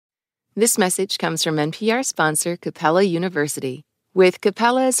This message comes from NPR sponsor Capella University. With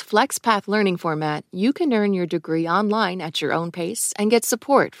Capella's FlexPath learning format, you can earn your degree online at your own pace and get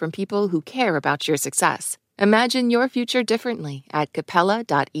support from people who care about your success. Imagine your future differently at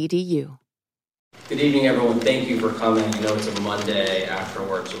capella.edu. Good evening, everyone. Thank you for coming. I know it's a Monday after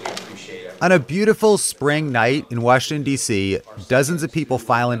work, so we appreciate it. On a beautiful spring night in Washington, D.C., dozens of people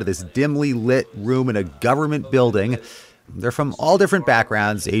file into this dimly lit room in a government building. They're from all different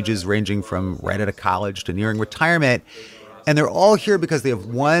backgrounds, ages ranging from right out of college to nearing retirement. And they're all here because they have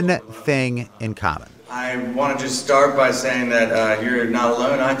one thing in common. I want to just start by saying that you're not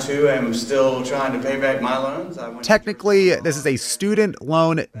alone. I, too, am still trying to pay back my loans. Technically, this is a student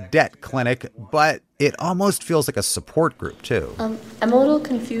loan debt clinic, but it almost feels like a support group, too. I'm a little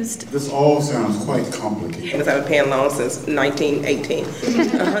confused. This all sounds quite complicated. I've been paying loans since 1918.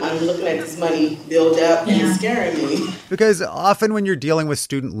 I'm looking at this money build up and it's scaring me. Because often when you're dealing with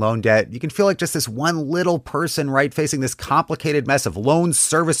student loan debt, you can feel like just this one little person, right, facing this complicated mess of loan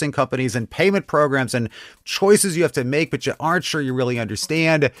servicing companies and payment programs and choices you have to make, but you aren't sure you really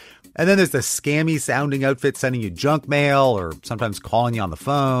understand. And then there's the scammy sounding outfit sending you junk mail or sometimes calling you on the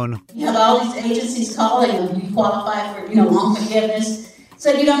phone. You have all these agencies calling them. You qualify for, loan forgiveness.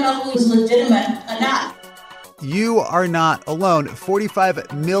 So you don't know who's legitimate or not. You are not alone.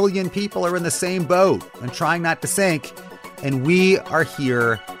 45 million people are in the same boat and trying not to sink. And we are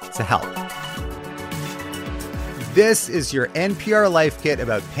here to help. This is your NPR Life Kit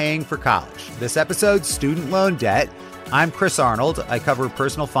about paying for college. This episode, student loan debt. I'm Chris Arnold. I cover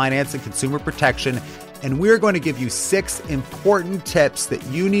personal finance and consumer protection, and we're going to give you 6 important tips that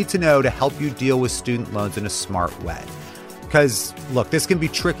you need to know to help you deal with student loans in a smart way. Because, look, this can be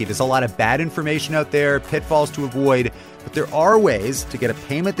tricky. There's a lot of bad information out there, pitfalls to avoid, but there are ways to get a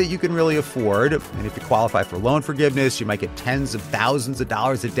payment that you can really afford. And if you qualify for loan forgiveness, you might get tens of thousands of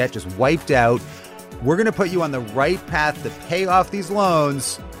dollars of debt just wiped out. We're going to put you on the right path to pay off these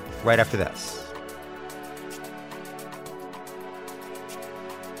loans right after this.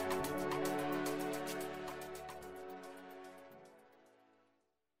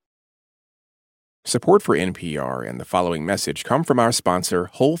 Support for NPR and the following message come from our sponsor,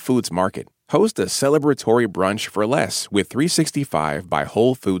 Whole Foods Market. Host a celebratory brunch for less with 365 by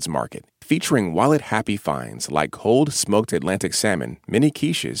Whole Foods Market, featuring wallet-happy finds like cold smoked Atlantic salmon, mini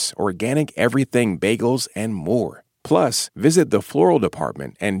quiches, organic everything bagels, and more. Plus, visit the floral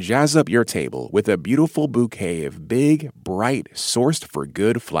department and jazz up your table with a beautiful bouquet of big, bright,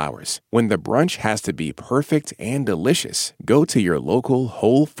 sourced-for-good flowers. When the brunch has to be perfect and delicious, go to your local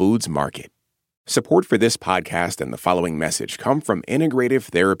Whole Foods Market. Support for this podcast and the following message come from Integrative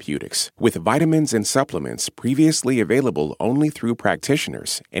Therapeutics, with vitamins and supplements previously available only through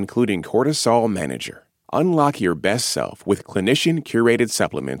practitioners, including Cortisol Manager. Unlock your best self with clinician-curated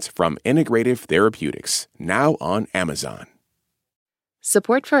supplements from Integrative Therapeutics, now on Amazon.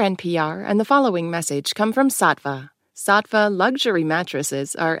 Support for NPR and the following message come from Saatva. Saatva luxury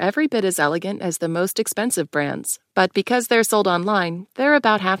mattresses are every bit as elegant as the most expensive brands, but because they're sold online, they're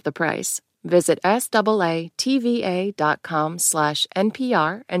about half the price. Visit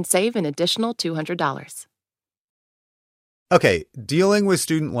SAATVA.com/NPR and save an additional $200. Okay, dealing with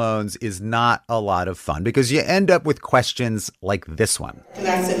student loans is not a lot of fun because you end up with questions like this one. Can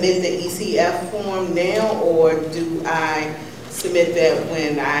I submit the ECF form now, or do I submit that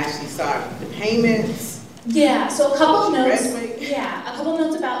when I actually start the payments? Yeah, so a couple notes. Yeah, a couple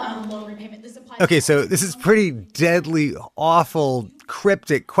notes about loan repayment. Okay, so this is pretty deadly, awful,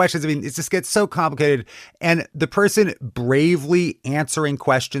 cryptic questions. I mean, it just gets so complicated. And the person bravely answering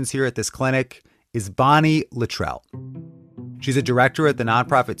questions here at this clinic is Bonnie Luttrell. She's a director at the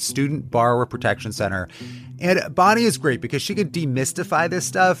nonprofit Student Borrower Protection Center. And Bonnie is great because she can demystify this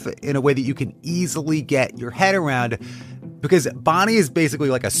stuff in a way that you can easily get your head around. Because Bonnie is basically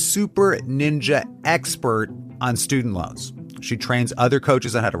like a super ninja expert on student loans. She trains other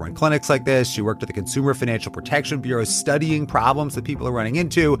coaches on how to run clinics like this. She worked at the Consumer Financial Protection Bureau studying problems that people are running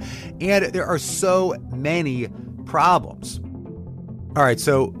into. And there are so many problems. All right,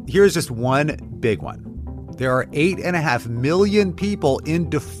 so here's just one big one. There are 8.5 million people in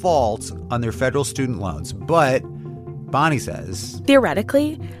default on their federal student loans. But Bonnie says,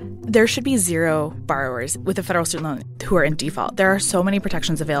 theoretically, there should be 0 borrowers with a federal student loan who are in default. There are so many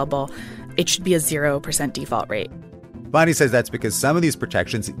protections available. It should be a 0% default rate. Bonnie says that's because some of these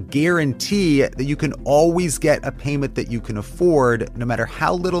protections guarantee that you can always get a payment that you can afford no matter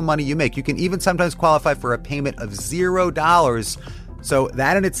how little money you make. You can even sometimes qualify for a payment of $0. So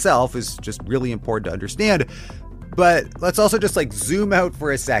that in itself is just really important to understand. But let's also just zoom out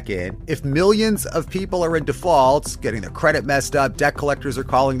for a second. If millions of people are in default, getting their credit messed up, debt collectors are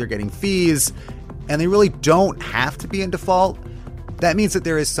calling, they're getting fees, and they really don't have to be in default, that means that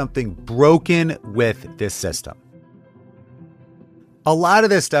there is something broken with this system. A lot of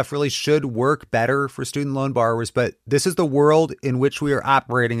this stuff really should work better for student loan borrowers, but this is the world in which we are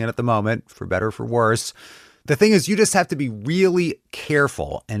operating in at the moment, for better or for worse. The thing is, you just have to be really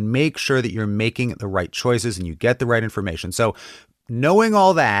careful and make sure that you're making the right choices and you get the right information. So knowing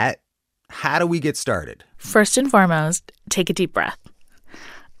all that, how do we get started? First and foremost, take a deep breath.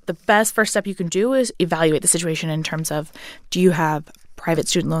 The best first step you can do is evaluate the situation in terms of, do you have private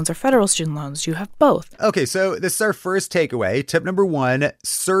student loans or federal student loans? Do you have both? Okay, so this is our first takeaway. Tip number 1,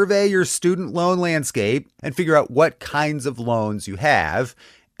 survey your student loan landscape and figure out what kinds of loans you have,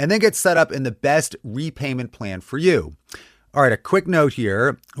 and then get set up in the best repayment plan for you. All right, a quick note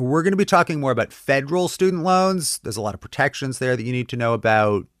here. We're going to be talking more about federal student loans. There's a lot of protections there that you need to know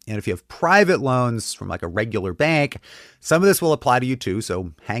about. And if you have private loans from a regular bank, some of this will apply to you too,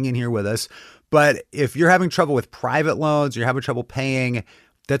 so hang in here with us. But if you're having trouble with private loans, you're having trouble paying,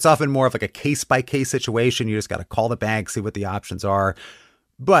 that's often more of a case-by-case situation. You just got to call the bank, see what the options are.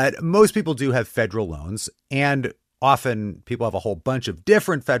 But most people do have federal loans, and often people have a whole bunch of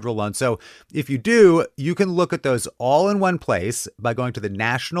different federal loans. So if you do, you can look at those all in one place by going to the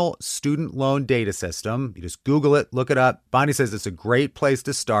National Student Loan Data System. You just Google it, look it up. Bonnie says it's a great place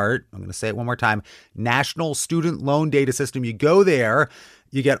to start. I'm going to say it one more time. National Student Loan Data System. You go there,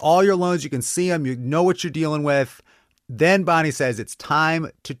 you get all your loans, you can see them, you know what you're dealing with. Then Bonnie says it's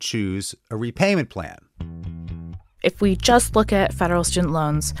time to choose a repayment plan. If we just look at federal student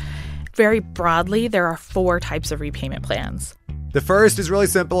loans, very broadly, there are 4 types of repayment plans. The first is really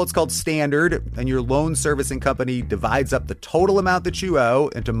simple. It's called standard, and your loan servicing company divides up the total amount that you owe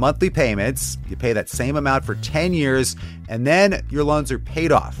into monthly payments. You pay that same amount for 10 years, and then your loans are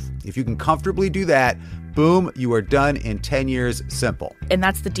paid off. If you can comfortably do that, boom, you are done in 10 years, simple. And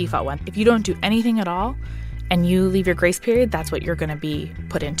that's the default one. If you don't do anything at all and you leave your grace period, that's what you're going to be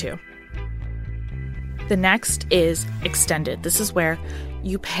put into. The next is extended. This is where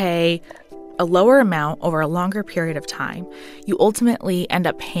you pay a lower amount over a longer period of time. You ultimately end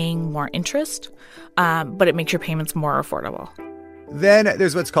up paying more interest, but it makes your payments more affordable. Then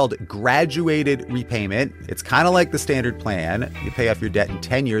there's what's called graduated repayment. It's kind of like the standard plan. You pay off your debt in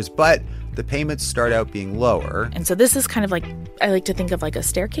 10 years, but the payments start out being lower. And so this is kind of I like to think of a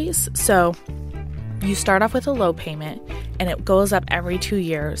staircase. So you start off with a low payment, and it goes up every 2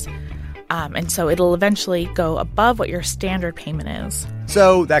 years. And so it'll eventually go above what your standard payment is.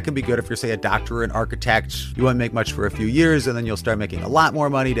 So that can be good if you're, say, a doctor or an architect. You won't make much for a few years, and then you'll start making a lot more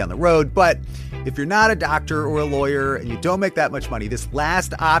money down the road. But if you're not a doctor or a lawyer and you don't make that much money, this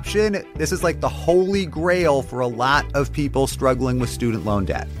last option, this is the holy grail for a lot of people struggling with student loan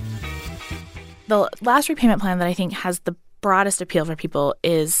debt. The last repayment plan that I think has the broadest appeal for people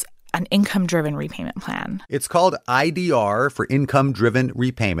is an income-driven repayment plan. It's called IDR, for income-driven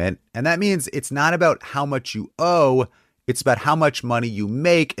repayment, and that means it's not about how much you owe, it's about how much money you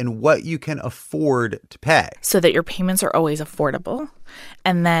make and what you can afford to pay. So that your payments are always affordable.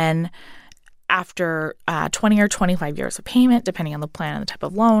 And then after 20 or 25 years of payment, depending on the plan and the type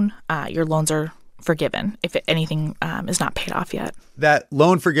of loan, your loans are forgiven if anything is not paid off yet. That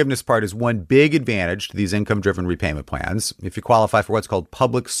loan forgiveness part is one big advantage to these income-driven repayment plans. If you qualify for what's called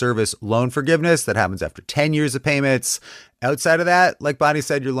public service loan forgiveness, that happens after 10 years of payments. Outside of that, like Bonnie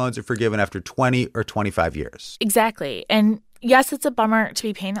said, your loans are forgiven after 20 or 25 years. Exactly. And yes, it's a bummer to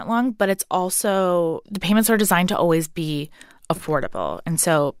be paying that long, but it's also, the payments are designed to always be affordable. And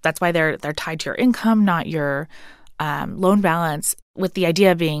so that's why they're tied to your income, not your loan balance, with the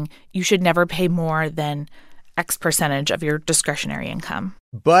idea being you should never pay more than X percentage of your discretionary income.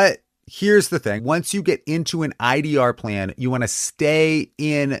 But here's the thing. Once you get into an IDR plan, you want to stay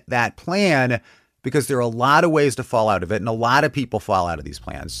in that plan because there are a lot of ways to fall out of it, and a lot of people fall out of these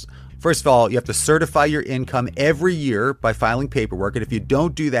plans. First of all, you have to certify your income every year by filing paperwork, and if you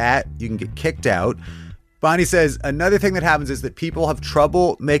don't do that, you can get kicked out. Bonnie says another thing that happens is that people have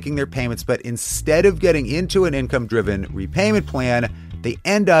trouble making their payments, but instead of getting into an income-driven repayment plan, they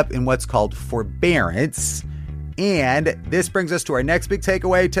end up in what's called forbearance. And this brings us to our next big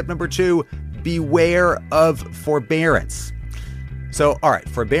takeaway, tip number 2, beware of forbearance. So, all right,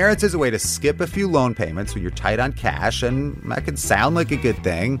 forbearance is a way to skip a few loan payments when you're tight on cash, and that can sound like a good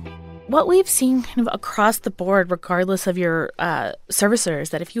thing. What we've seen kind of across the board, regardless of your servicer,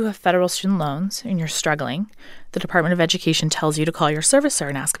 is that if you have federal student loans and you're struggling, the Department of Education tells you to call your servicer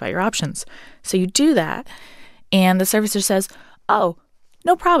and ask about your options. So you do that, and the servicer says, oh,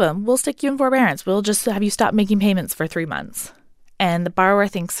 No problem. We'll stick you in forbearance. We'll just have you stop making payments for 3 months. And the borrower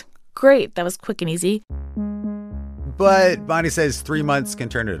thinks, great, that was quick and easy. But Bonnie says 3 months can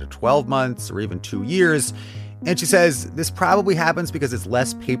turn into 12 months or even 2 years. And she says this probably happens because it's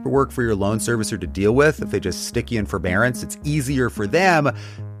less paperwork for your loan servicer to deal with. If they just stick you in forbearance, it's easier for them.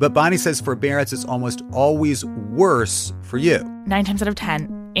 But Bonnie says forbearance is almost always worse for you. 9 times out of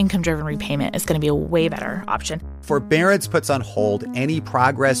 10, income-driven repayment is going to be a way better option. Forbearance puts on hold any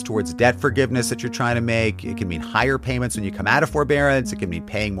progress towards debt forgiveness that you're trying to make. It can mean higher payments when you come out of forbearance. It can mean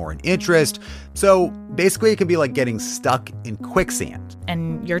paying more in interest. So basically, it can be like getting stuck in quicksand.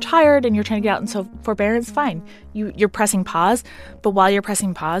 And you're tired and you're trying to get out, and so forbearance, fine. You're pressing pause, but while you're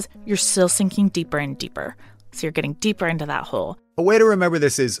pressing pause, you're still sinking deeper and deeper. So you're getting deeper into that hole. A way to remember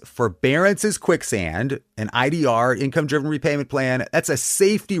this is forbearance is quicksand, an IDR, income-driven repayment plan. That's a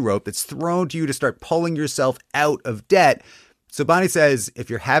safety rope that's thrown to you to start pulling yourself out of debt. So Bonnie says if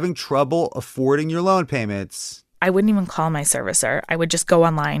you're having trouble affording your loan payments, I wouldn't even call my servicer. I would just go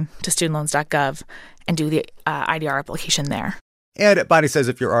online to studentloans.gov and do the IDR application there. And Bonnie says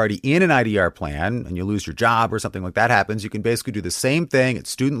if you're already in an IDR plan and you lose your job or something like that happens, you can basically do the same thing at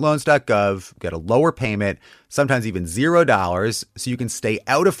studentloans.gov, get a lower payment, sometimes even $0, so you can stay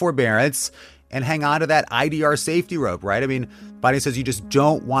out of forbearance and hang on to that IDR safety rope, right? I mean, Bonnie says you just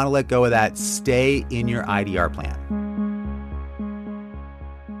don't want to let go of that. Stay in your IDR plan.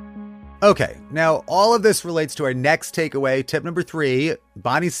 Okay, now all of this relates to our next takeaway, tip number 3.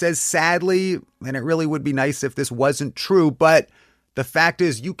 Bonnie says, sadly, and it really would be nice if this wasn't true, but the fact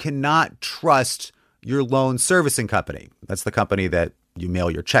is you cannot trust your loan servicing company. That's the company that you mail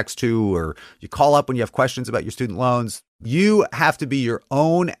your checks to or you call up when you have questions about your student loans. You have to be your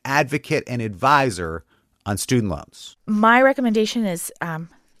own advocate and advisor on student loans. My recommendation is,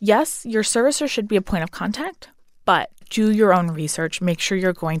 yes, your servicer should be a point of contact, but do your own research. Make sure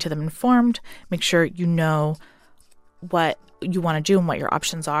you're going to them informed. Make sure you know what you want to do and what your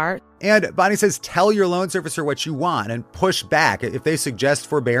options are. And Bonnie says, tell your loan servicer what you want and push back. If they suggest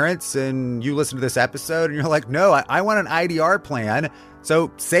forbearance and you listen to this episode and you're like, no, I want an IDR plan.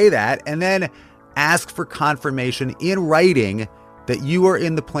 So say that and then ask for confirmation in writing that you are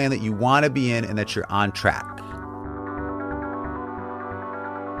in the plan that you want to be in and that you're on track.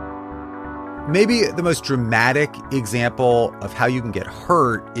 Maybe the most dramatic example of how you can get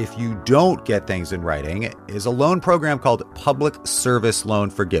hurt if you don't get things in writing is a loan program called Public Service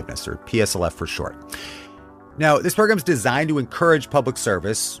Loan Forgiveness, or PSLF for short. Now, this program is designed to encourage public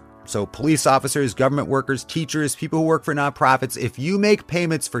service. So police officers, government workers, teachers, people who work for nonprofits, if you make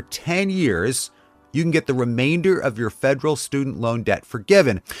payments for 10 years, you can get the remainder of your federal student loan debt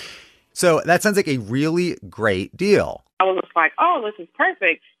forgiven. So that sounds like a really great deal. I was just like, oh, this is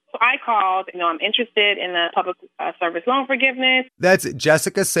perfect. So I called, I'm interested in the public service loan forgiveness. That's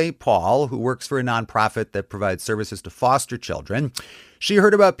Jessica St. Paul, who works for a nonprofit that provides services to foster children. She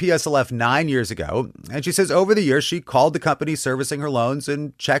heard about PSLF 9 years ago, and she says over the years, she called the company servicing her loans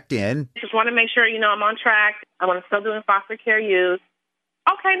and checked in. Just want to make sure, I'm on track. I want to still doing foster care use.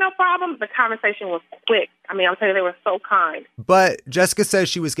 Okay, no problem. The conversation was quick. I'll tell you, they were so kind. But Jessica says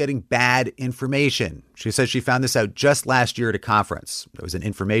she was getting bad information. She says she found this out just last year at a conference. There was an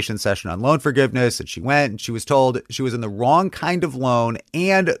information session on loan forgiveness, and she went and she was told she was in the wrong kind of loan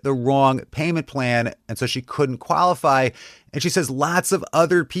and the wrong payment plan, and so she couldn't qualify. And she says lots of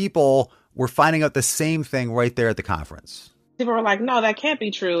other people were finding out the same thing right there at the conference. People were like, no, that can't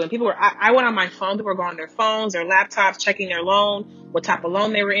be true. And I went on my phone. People were going on their phones, their laptops, checking their loan, what type of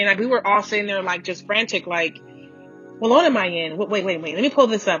loan they were in. We were all sitting there just frantic, what loan am I in? Wait. Let me pull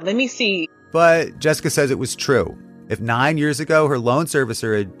this up. Let me see. But Jessica says it was true. If 9 years ago, her loan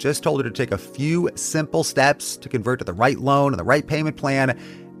servicer had just told her to take a few simple steps to convert to the right loan and the right payment plan,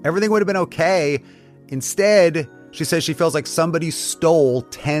 everything would have been okay. Instead, she says she feels like somebody stole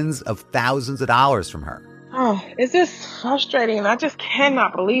tens of thousands of dollars from her. Oh, it's just frustrating. I just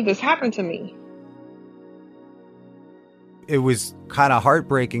cannot believe this happened to me. It was kind of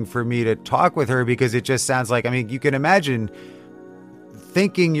heartbreaking for me to talk with her because it just sounds like, you can imagine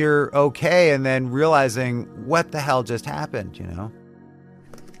thinking you're okay and then realizing what the hell just happened,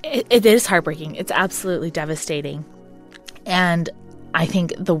 It is heartbreaking. It's absolutely devastating. And I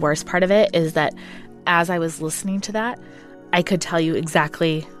think the worst part of it is that as I was listening to that, I could tell you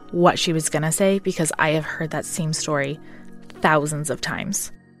exactly what she was going to say because I have heard that same story thousands of times.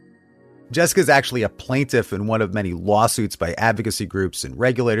 Jessica's actually a plaintiff in one of many lawsuits by advocacy groups and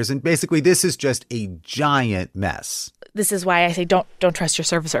regulators, and basically this is just a giant mess. This is why I say don't trust your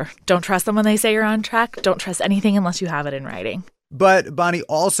servicer. Don't trust them when they say you're on track. Don't trust anything unless you have it in writing. But Bonnie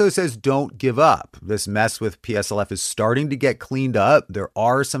also says don't give up. This mess with PSLF is starting to get cleaned up. There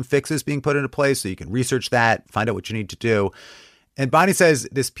are some fixes being put into place, so you can research that, find out what you need to do. And Bonnie says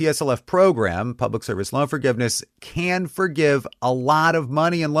this PSLF program, Public Service Loan Forgiveness, can forgive a lot of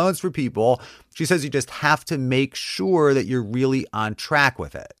money and loans for people. She says you just have to make sure that you're really on track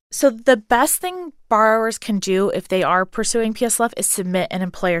with it. So the best thing borrowers can do if they are pursuing PSLF is submit an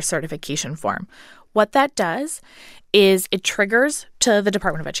employer certification form. What that does is it triggers to the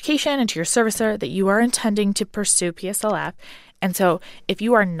Department of Education and to your servicer that you are intending to pursue PSLF. And so if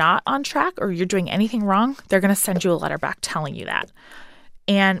you are not on track or you're doing anything wrong, they're going to send you a letter back telling you that.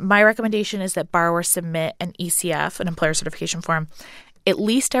 And my recommendation is that borrowers submit an ECF, an employer certification form, at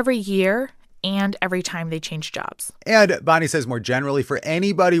least every year and every time they change jobs. And Bonnie says more generally, for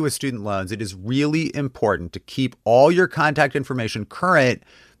anybody with student loans, it is really important to keep all your contact information current.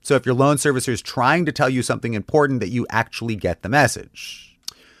 So if your loan servicer is trying to tell you something important, that you actually get the message.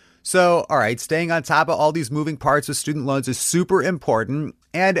 So, all right, staying on top of all these moving parts with student loans is super important.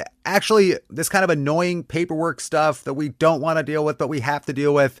 And actually, this kind of annoying paperwork stuff that we don't want to deal with, but we have to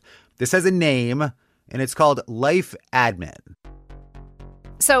deal with, this has a name, and it's called Life Admin.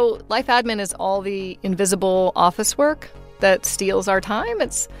 So Life Admin is all the invisible office work that steals our time.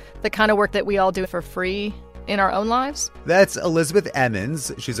 It's the kind of work that we all do for free in our own lives. That's Elizabeth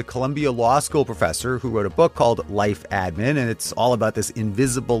Emmons. She's a Columbia Law School professor who wrote a book called Life Admin, and it's all about this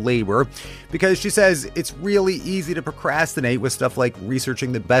invisible labor because she says it's really easy to procrastinate with stuff like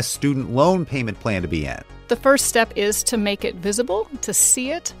researching the best student loan payment plan to be in. The first step is to make it visible, to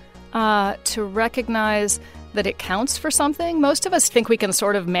see it, to recognize that it counts for something. Most of us think we can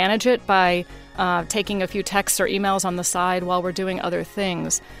sort of manage it by taking a few texts or emails on the side while we're doing other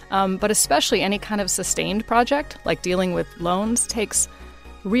things. But especially any kind of sustained project, like dealing with loans, takes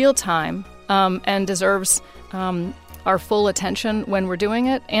real time and deserves our full attention when we're doing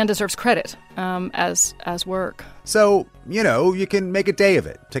it and deserves credit as work. So, you can make a day of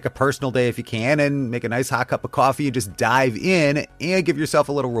it. Take a personal day if you can and make a nice hot cup of coffee and just dive in and give yourself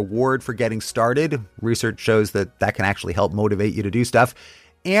a little reward for getting started. Research shows that can actually help motivate you to do stuff.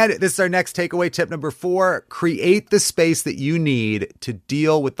 And this is our next takeaway, tip number 4. Create the space that you need to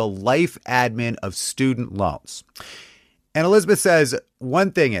deal with the life admin of student loans. And Elizabeth says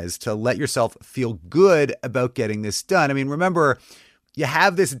one thing is to let yourself feel good about getting this done. I mean, remember, you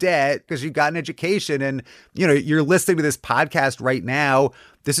have this debt because you got an education and, you're listening to this podcast right now.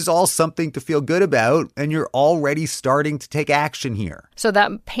 This is all something to feel good about, and you're already starting to take action here. So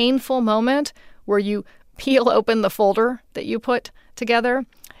that painful moment where you peel open the folder that you put together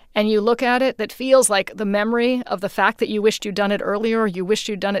and you look at it, that feels like the memory of the fact that you wished you'd done it earlier or you wished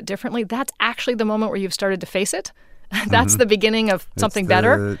you'd done it differently. That's actually the moment where you've started to face it. That's the beginning of something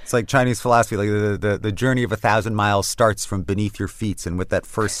better. It's like Chinese philosophy, like the journey of 1,000 miles starts from beneath your feet. And with that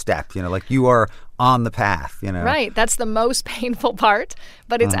first step, like you are on the path, Right. That's the most painful part.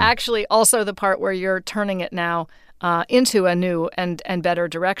 But it's actually also the part where you're turning it now into a new and better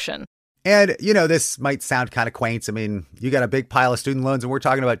direction. And, this might sound kind of quaint. I mean, you got a big pile of student loans and we're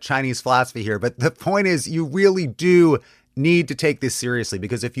talking about Chinese philosophy here. But the point is you really do need to take this seriously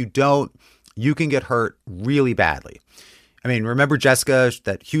because if you don't, you can get hurt really badly. I mean, remember Jessica,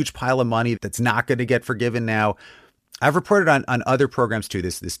 that huge pile of money that's not going to get forgiven now. I've reported on other programs too.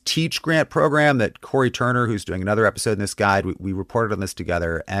 This Teach Grant program that Corey Turner, who's doing another episode in this guide, we reported on this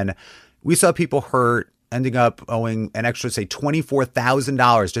together. And we saw people hurt, ending up owing an extra, say,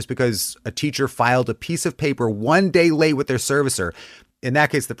 $24,000 just because a teacher filed a piece of paper one day late with their servicer. In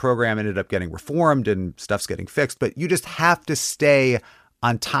that case, the program ended up getting reformed and stuff's getting fixed. But you just have to stay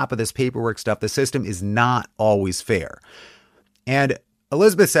on top of this paperwork stuff. The system is not always fair. And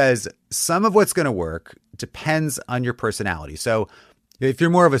Elizabeth says some of what's going to work depends on your personality. So if you're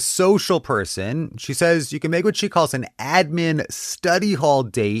more of a social person, she says you can make what she calls an admin study hall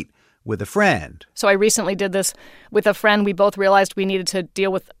date with a friend. So I recently did this with a friend. We both realized we needed to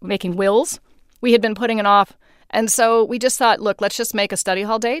deal with making wills. We had been putting it off. And so we just thought, look, let's just make a study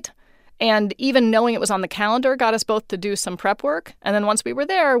hall date. And even knowing it was on the calendar got us both to do some prep work. And then once we were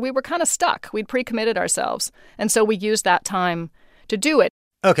there, we were kind of stuck. We'd pre-committed ourselves. And so we used that time to do it.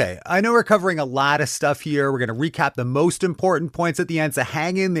 Okay, I know we're covering a lot of stuff here. We're going to recap the most important points at the end, so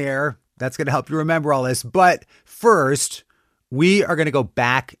hang in there. That's going to help you remember all this. But first, we are going to go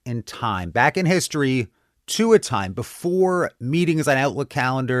back in time, back in history, to a time before meetings on Outlook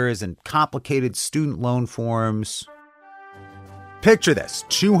calendars and complicated student loan forms. Picture this,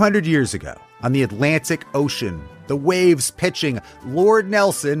 200 years ago, on the Atlantic Ocean, the waves pitching, Lord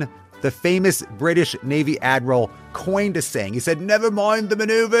Nelson, the famous British Navy admiral, coined a saying. He said, "Never mind the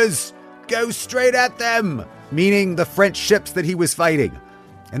maneuvers, go straight at them." meaning the French ships that he was fighting.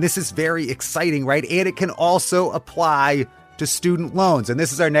 And this is very exciting, right? And it can also apply to student loans. And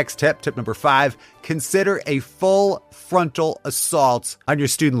this is our next tip, tip number 5. Consider a full frontal assault on your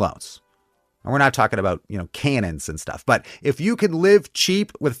student loans. And we're not talking about, cannons and stuff. But if you can live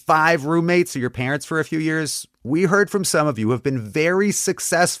cheap with 5 roommates or your parents for a few years, we heard from some of you who have been very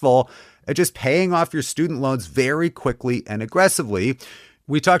successful at just paying off your student loans very quickly and aggressively.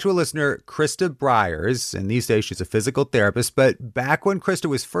 We talked to a listener, Krista Bryers, and these days she's a physical therapist. But back when Krista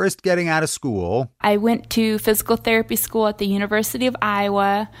was first getting out of school, I went to physical therapy school at the University of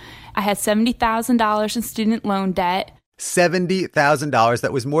Iowa. I had $70,000 in student loan debt. $70,000.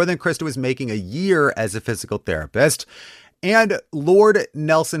 That was more than Krista was making a year as a physical therapist. And Lord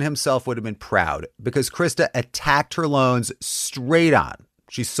Nelson himself would have been proud because Krista attacked her loans straight on.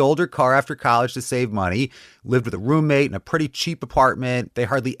 She sold her car after college to save money, lived with a roommate in a pretty cheap apartment. They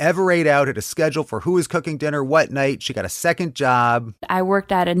hardly ever ate out, had a schedule for who was cooking dinner what night. She got a second job. I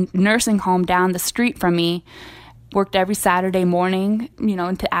worked at a nursing home down the street from me. Worked every Saturday morning,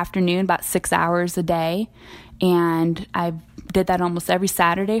 into afternoon, about 6 hours a day. And I did that almost every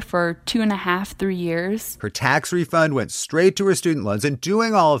Saturday for 2.5, 3 years. Her tax refund went straight to her student loans. And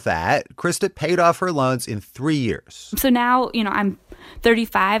doing all of that, Krista paid off her loans in 3 years. So now, I'm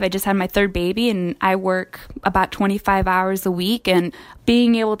 35. I just had my 3rd baby, and I work about 25 hours a week. And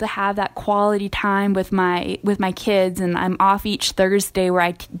being able to have that quality time with my kids, and I'm off each Thursday where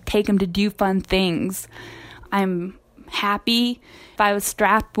I take them to do fun things. I'm happy. If I was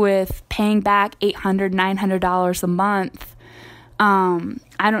strapped with paying back $800, $900 a month,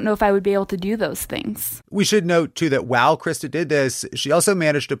 I don't know if I would be able to do those things. We should note, too, that while Krista did this, she also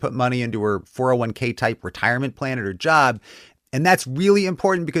managed to put money into her 401k type retirement plan at her job. And that's really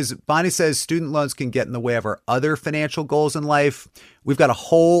important because Bonnie says student loans can get in the way of our other financial goals in life. We've got a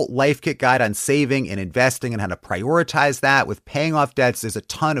whole life kit guide on saving and investing and how to prioritize that with paying off debts. There's a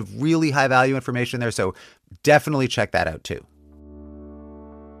ton of really high value information there. So definitely check that out, too.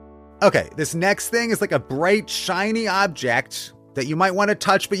 Okay, this next thing is like a bright, shiny object that you might want to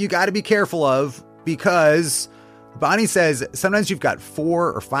touch, but you got to be careful of because Bonnie says sometimes you've got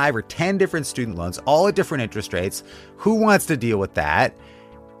 4 or 5 or 10 different student loans, all at different interest rates. Who wants to deal with that?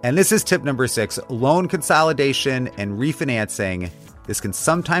 And this is tip number 6, loan consolidation and refinancing. This can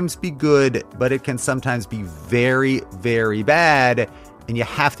sometimes be good, but it can sometimes be very, very bad, and you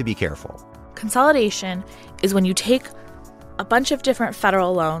have to be careful. Consolidation is when you take a bunch of different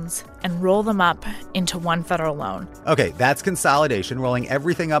federal loans and roll them up into one federal loan. Okay, that's consolidation, rolling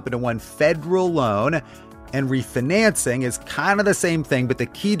everything up into one federal loan. And refinancing is kind of the same thing, but the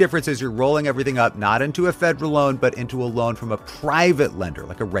key difference is you're rolling everything up not into a federal loan, but into a loan from a private lender,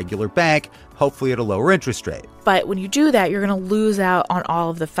 like a regular bank, hopefully at a lower interest rate. But when you do that, you're going to lose out on all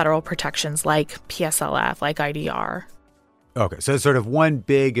of the federal protections like PSLF, like IDR. Okay, so sort of one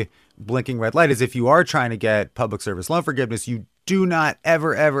big blinking red light is if you are trying to get public service loan forgiveness, you do not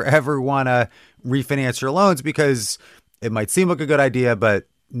ever, ever, ever want to refinance your loans because it might seem like a good idea, but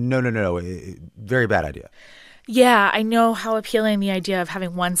no. Very bad idea. Yeah, I know how appealing the idea of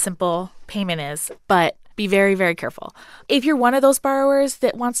having one simple payment is, but be very, very careful. If you're one of those borrowers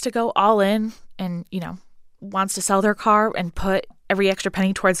that wants to go all in and, wants to sell their car and put every extra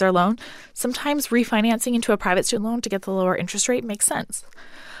penny towards their loan, sometimes refinancing into a private student loan to get the lower interest rate makes sense.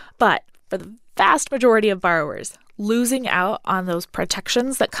 But for the vast majority of borrowers, losing out on those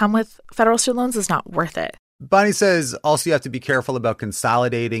protections that come with federal student loans is not worth it. Bonnie says also you have to be careful about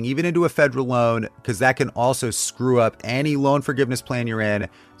consolidating even into a federal loan because that can also screw up any loan forgiveness plan you're in.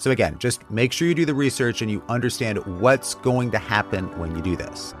 So again, just make sure you do the research and you understand what's going to happen when you do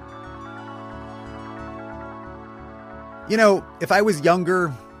this. If I was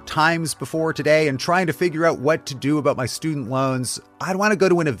younger, times before today, and trying to figure out what to do about my student loans, I'd want to go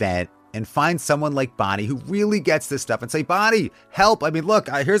to an event and find someone like Bonnie who really gets this stuff and say, Bonnie, help. I mean, look,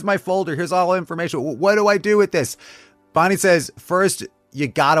 here's my folder. Here's all the information. What do I do with this? Bonnie says, first, you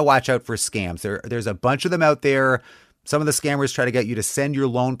got to watch out for scams. There's a bunch of them out there. Some of the scammers try to get you to send your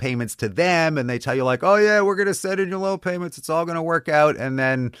loan payments to them. And they tell you like, oh, yeah, we're going to send in your loan payments. It's all going to work out. And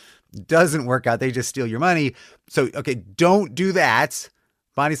then it doesn't work out. They just steal your money. So, okay, don't do that.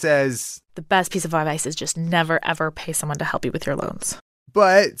 Bonnie says, the best piece of advice is just never, ever pay someone to help you with your loans.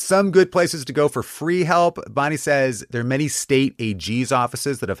 But some good places to go for free help. Bonnie says there are many state AG's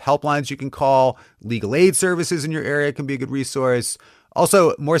offices that have helplines you can call. Legal aid services in your area can be a good resource.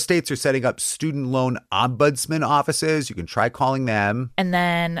 Also, more states are setting up student loan ombudsman offices. You can try calling them. And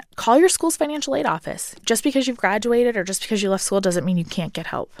then call your school's financial aid office. Just because you've graduated or just because you left school doesn't mean you can't get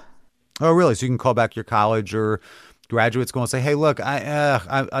help. Oh, really? So you can call back your college or graduate school and say, hey, look,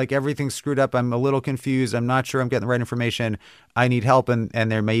 I like everything's screwed up. I'm a little confused. I'm not sure I'm getting the right information. I need help. And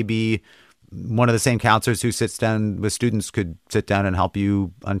there may be one of the same counselors who sits down with students could sit down and help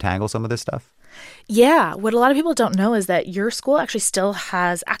you untangle some of this stuff. Yeah. What a lot of people don't know is that your school actually still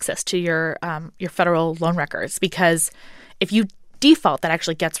has access to your federal loan records, because if you default, that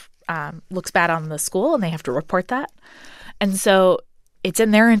actually looks bad on the school and they have to report that. And so it's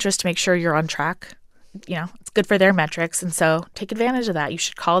in their interest to make sure you're on track. It's good for their metrics. And so take advantage of that. You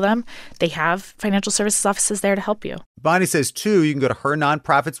should call them. They have financial services offices there to help you. Bonnie says, too, you can go to her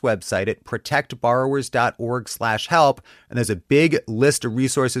nonprofit's website at protectborrowers.org/help. And there's a big list of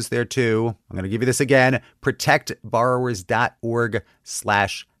resources there, too. I'm going to give you this again,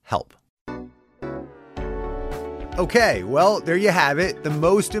 protectborrowers.org/help. Okay, well, there you have it. The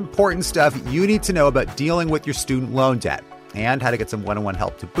most important stuff you need to know about dealing with your student loan debt, and how to get some one-on-one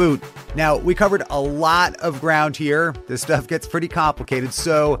help to boot. Now, we covered a lot of ground here. This stuff gets pretty complicated,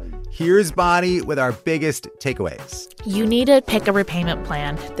 so here's Bonnie with our biggest takeaways. You need to pick a repayment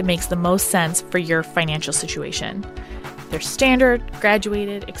plan that makes the most sense for your financial situation. There's standard,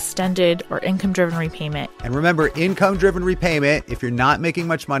 graduated, extended, or income-driven repayment. And remember, income-driven repayment, if you're not making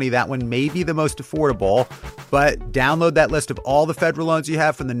much money, that one may be the most affordable. But download that list of all the federal loans you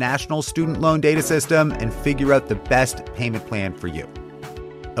have from the National Student Loan Data System and figure out the best payment plan for you.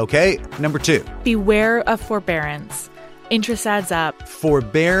 Okay, number 2. Beware of forbearance. Interest adds up.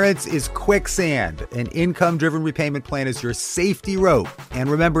 Forbearance is quicksand. An income-driven repayment plan is your safety rope. And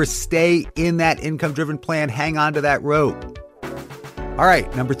remember, stay in that income-driven plan. Hang on to that rope. All right,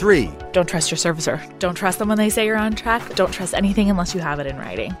 number 3. Don't trust your servicer. Don't trust them when they say you're on track. Don't trust anything unless you have it in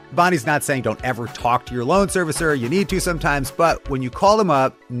writing. Bonnie's not saying don't ever talk to your loan servicer. You need to sometimes, but when you call them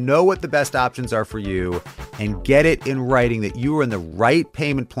up, know what the best options are for you and get it in writing that you are in the right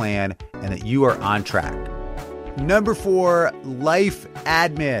payment plan and that you are on track. Number 4, life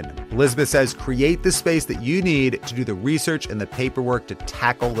admin. Elizabeth says create the space that you need to do the research and the paperwork to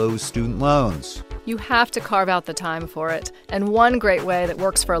tackle those student loans. You have to carve out the time for it. And one great way that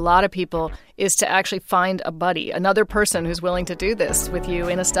works for a lot of people is to actually find a buddy, another person who's willing to do this with you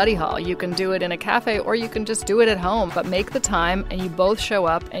in a study hall. You can do it in a cafe or you can just do it at home, but make the time and you both show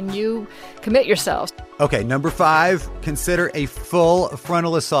up and you commit yourselves. Okay, number 5, consider a full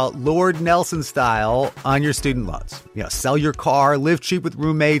frontal assault, Lord Nelson style, on your student loans. Sell your car, live cheap with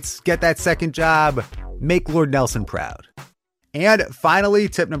roommates, get that second job, make Lord Nelson proud. And finally,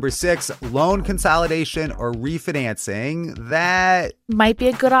 tip number 6, loan consolidation or refinancing. That might be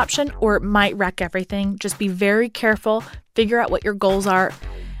a good option or it might wreck everything. Just be very careful, figure out what your goals are,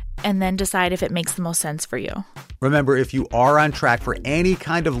 and then decide if it makes the most sense for you. Remember, if you are on track for any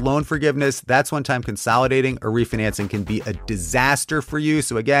kind of loan forgiveness, that's one time consolidating or refinancing can be a disaster for you.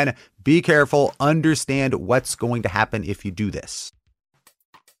 So again, be careful, understand what's going to happen if you do this.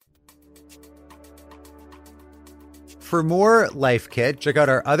 For more Life Kit, check out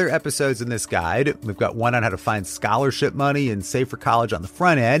our other episodes in this guide. We've got one on how to find scholarship money and save for college on the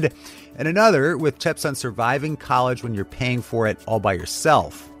front end, and another with tips on surviving college when you're paying for it all by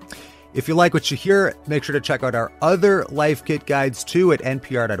yourself. If you like what you hear, make sure to check out our other Life Kit guides too at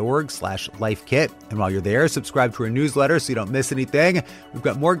npr.org/lifekit. And while you're there, subscribe to our newsletter so you don't miss anything. We've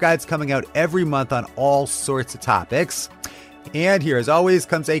got more guides coming out every month on all sorts of topics. And here, as always,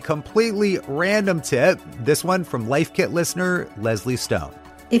 comes a completely random tip. This one from Life Kit listener Leslie Stone.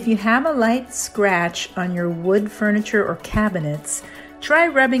 If you have a light scratch on your wood furniture or cabinets, try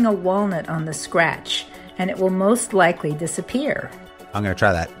rubbing a walnut on the scratch, and it will most likely disappear. I'm going to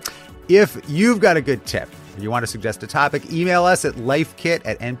try that. If you've got a good tip, or you want to suggest a topic, email us at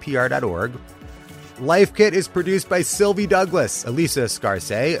lifekit@npr.org. Life Kit is produced by Sylvie Douglas, Elisa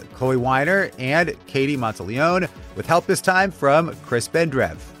Scarce, Chloe Weiner, and Katie Monteleone, with help this time from Chris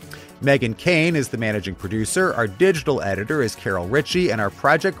Bendrev. Megan Kane is the managing producer. Our digital editor is Carol Ritchie, and our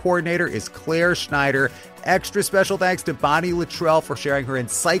project coordinator is Claire Schneider. Extra special thanks to Bonnie Luttrell for sharing her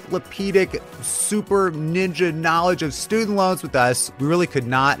encyclopedic, super ninja knowledge of student loans with us. We really could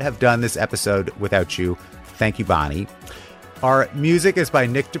not have done this episode without you. Thank you, Bonnie. Our music is by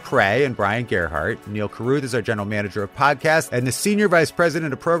Nick Dupre and Brian Gerhardt. Neil Carruth is our general manager of podcasts, and the senior vice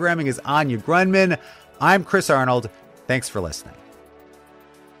president of programming is Anya Grunman. I'm Chris Arnold. Thanks for listening.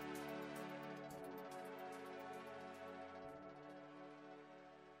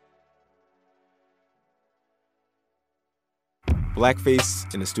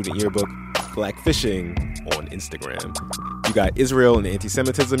 Blackface in the student yearbook, blackfishing on Instagram. You got Israel and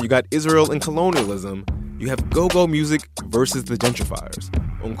anti-Semitism. You got Israel and colonialism. You have go-go music versus the gentrifiers.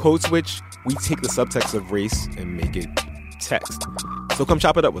 On Code Switch, we take the subtext of race and make it text. So come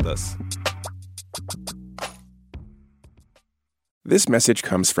chop it up with us. This message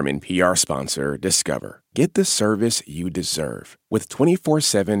comes from NPR sponsor Discover. Get the service you deserve. With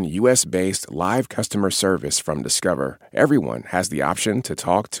 24/7 U.S.-based live customer service from Discover, everyone has the option to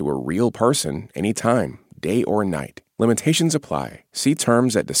talk to a real person anytime, day or night. Limitations apply. See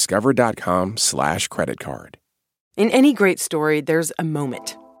terms at discover.com/creditcard. In any great story, there's a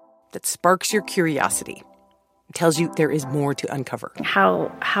moment that sparks your curiosity. It tells you there is more to uncover.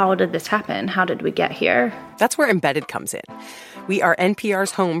 How did this happen? How did we get here? That's where Embedded comes in. We are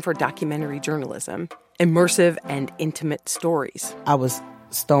NPR's home for documentary journalism, immersive and intimate stories. I was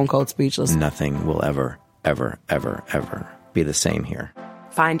stone cold speechless. Nothing will ever, ever, ever, ever be the same here.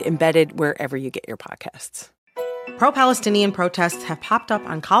 Find Embedded wherever you get your podcasts. Pro-Palestinian protests have popped up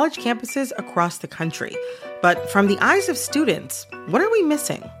on college campuses across the country. But from the eyes of students, what are we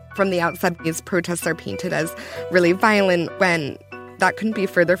missing? From the outside, these protests are painted as really violent when that couldn't be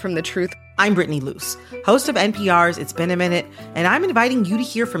further from the truth. I'm Brittany Luce, host of NPR's It's Been a Minute, and I'm inviting you to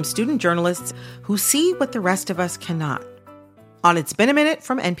hear from student journalists who see what the rest of us cannot. On It's Been a Minute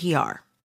from NPR.